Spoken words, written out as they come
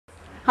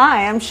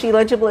Hi, I'm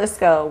Sheila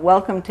Jablisco.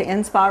 Welcome to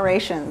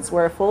InSPArations.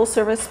 We're a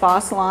full-service spa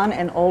salon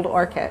in Old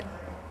Orchid.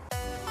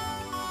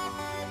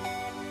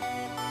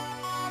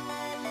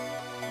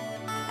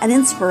 At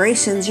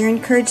InSPArations, you're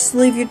encouraged to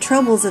leave your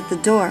troubles at the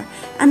door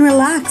and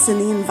relax in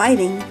the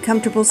inviting,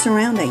 comfortable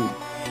surrounding.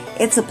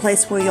 It's a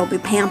place where you'll be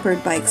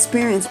pampered by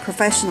experienced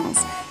professionals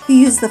who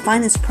use the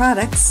finest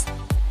products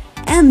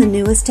and the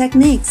newest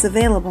techniques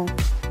available.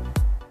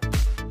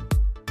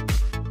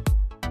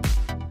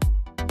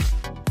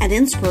 At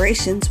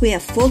InSPArations, we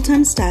have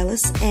full-time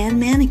stylists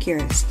and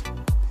manicurists,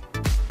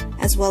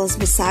 as well as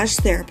massage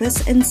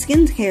therapists and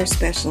skincare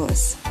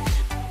specialists.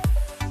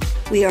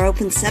 We are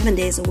open 7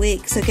 days a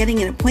week, so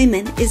getting an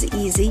appointment is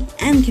easy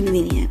and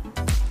convenient.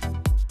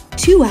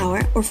 2-hour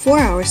or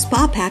 4-hour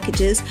spa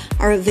packages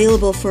are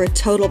available for a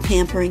total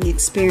pampering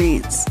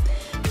experience.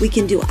 We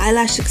can do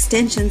eyelash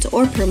extensions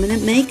or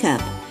permanent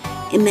makeup.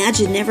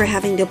 Imagine never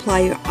having to apply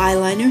your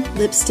eyeliner,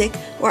 lipstick,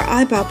 or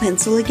eyebrow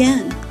pencil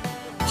again.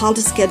 Call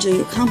to schedule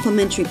your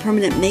complimentary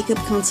permanent makeup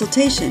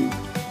consultation.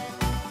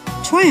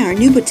 Try our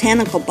new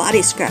botanical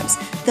body scrubs.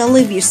 They'll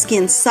leave your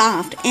skin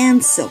soft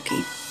and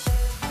silky.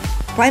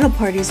 Bridal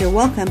parties are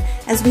welcome,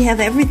 as we have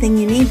everything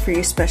you need for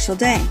your special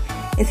day.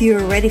 If you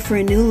are ready for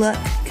a new look,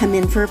 come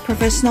in for a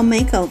professional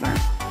makeover.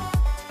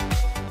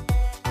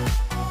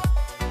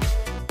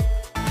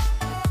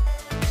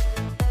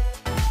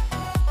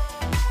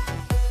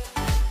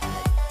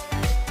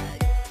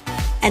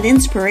 At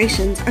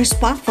InSPArations, our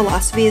spot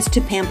philosophy is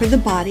to pamper the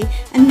body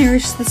and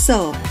nourish the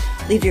soul.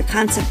 Leave your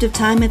concept of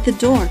time at the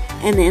door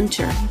and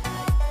enter.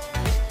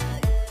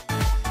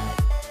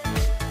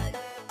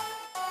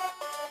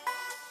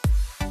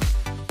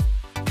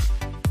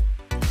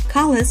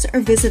 Call us or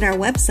visit our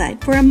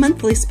website for our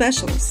monthly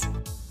specials.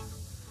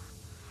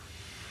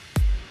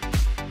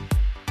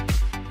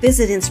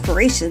 Visit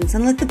InSPArations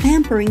and let the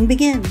pampering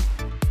begin.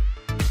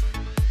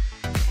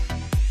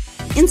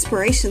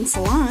 InSPArations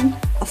Salon,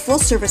 a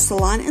full-service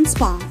salon and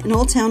spa in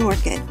Old Town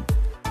Orchid.